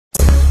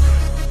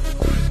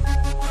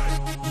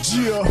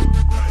Yeah,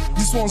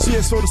 this one's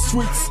here for the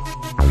streets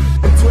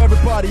and to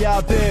everybody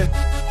out there.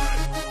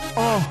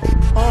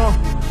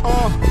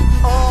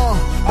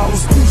 I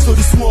was cruised to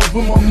this world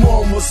when my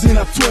mom was in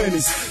her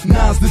 20s.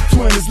 Now's the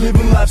 20s,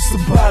 living life's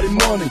about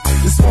money.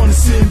 It's funny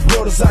seeing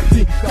brothers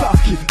acting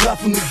cocky,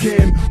 laughing the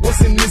game.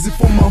 Wasn't easy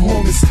for my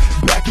homies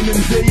back in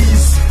them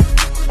days.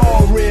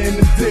 All in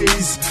the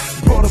days,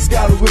 brothers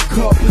gotta wake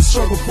up and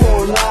struggle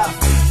for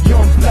life.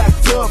 Young, black,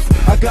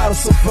 tough, I gotta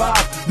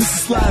survive.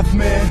 This is life,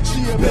 man.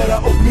 Better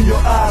open your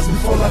eyes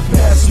before life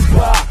pass you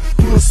by.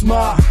 Put a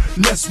smile,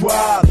 let's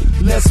ride,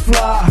 let's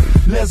fly,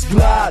 let's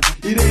glide.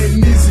 It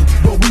ain't easy,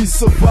 but we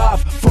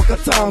survive. Fuck our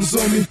times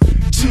on me.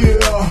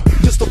 Yeah,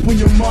 just open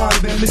your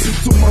mind and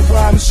listen to my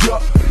rhymes, yeah,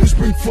 which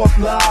bring forth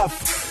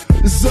life.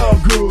 It's all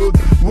good,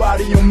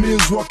 riding your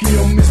mills, rocking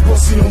your mills,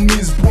 busting your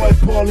mills, boy,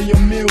 balling your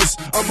mills.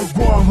 I'm a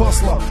grown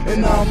hustler,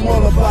 and I'm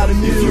all about the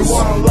mills. If you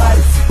want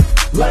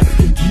life, life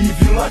can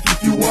give you life.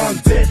 If you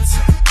want debt,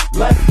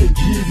 life can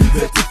give you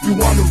debt. If you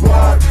want to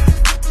ride,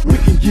 we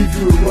can give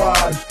you a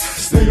ride.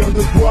 Stay on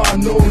the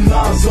grind, no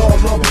nines, all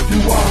love. If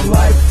you want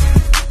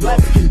life,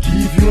 life can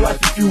give you life.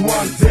 If you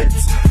want debt,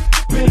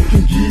 pain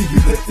can give you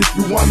debt. If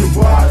you want to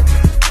ride,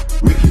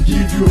 we can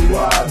give you a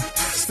ride.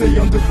 Stay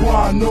on the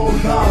grind, no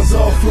nines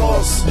or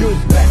flaws. Yo,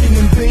 back in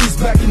them days,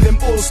 back in them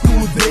old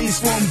school days,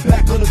 from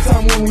back all the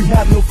time when we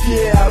had no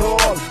fear at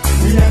all.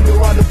 We hang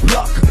around the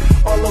block,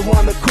 all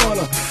around the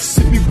corner,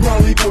 sipping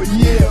brown liquor,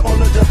 yeah,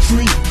 under the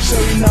tree,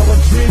 sharing our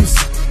dreams.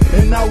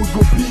 And now we go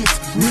beat,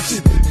 reach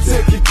it,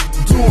 take it,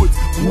 do it,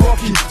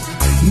 walk it.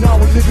 Now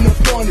we're living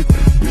upon it,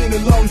 been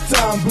a long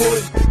time,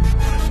 boy.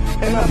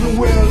 And I've been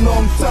waiting a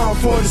long time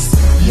for this.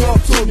 Y'all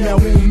told me I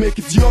won't make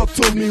it. Y'all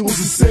told me who's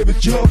the savior.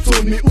 Y'all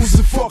told me who's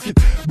the fuck it.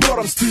 But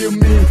I'm still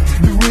me,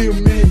 the real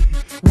me,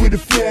 with the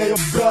fear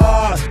of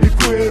God, the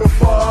creator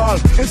of all,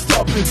 and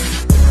stop it.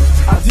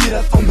 I did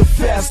that on the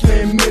fast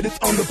lane, made it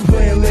on the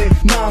plane lane.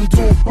 Now I'm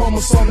doing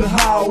almost on the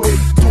highway,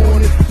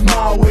 doing it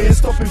my way, and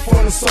stopping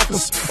for the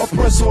suckers.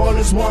 Oppressor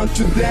always want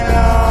you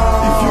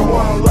down. If you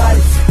want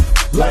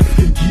life, life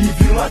can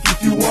give you life.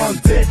 If you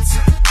want debt,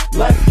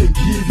 life can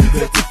give you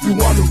that. If you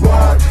want to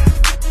ride,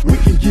 we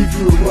can give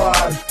you a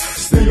ride.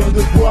 Stay on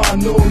the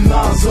grind, no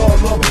nines or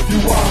love. If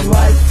you want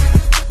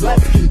life,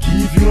 life can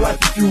give you life.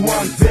 If you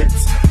want debt,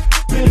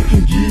 pain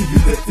can give you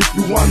that. If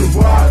you want to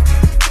ride,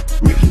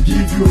 we can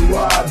give you a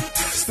ride.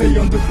 Stay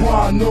on the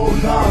grind, no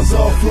nines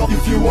or love.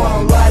 If you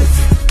want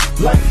life,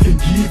 life can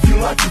give you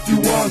life. If you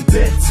want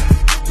debt,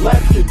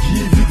 life can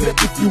give you that.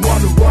 If you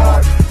want to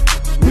ride,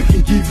 we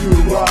can give you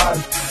a ride.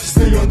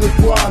 Stay on the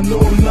grind, no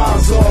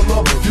nines or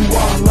love. If you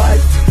want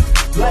life,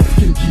 life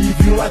can give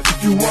you life.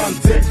 If you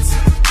want debt,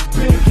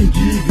 pain can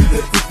give you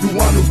that. If you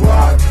want to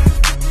ride,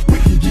 we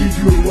can give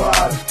you a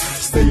ride.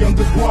 Stay on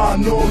the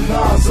grind, no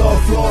nines or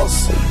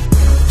flaws.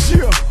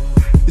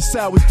 Yeah, it's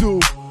how we do.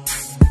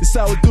 It's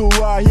how we do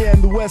right here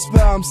in the West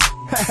Palms.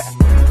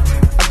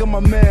 I got my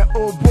man,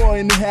 old boy,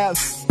 in the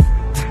house,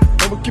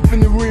 and we're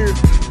keeping it real.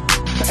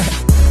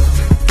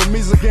 From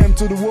music game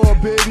to the world,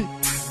 baby.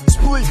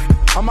 Split,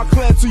 am I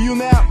clear to you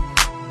now?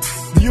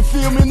 Do you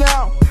feel me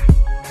now?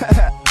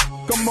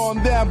 Come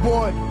on down,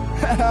 boy.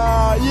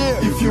 Yeah.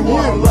 If you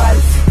want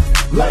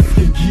life, life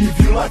can give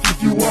you life.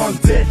 If you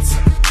want debt,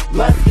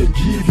 life can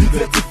give you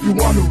debt. If you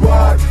want to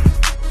ride,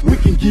 we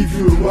can give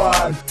you a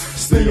ride.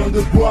 Stay on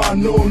the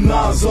grind, no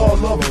nines or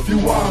love. If you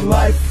want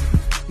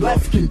life,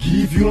 life can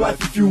give you life.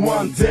 If you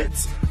want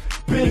debt,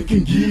 pain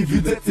can give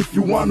you debt. If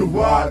you want to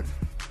ride,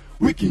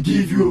 we can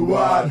give you a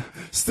ride.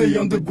 Stay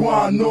on the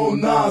grind, no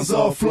nines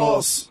or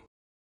flaws.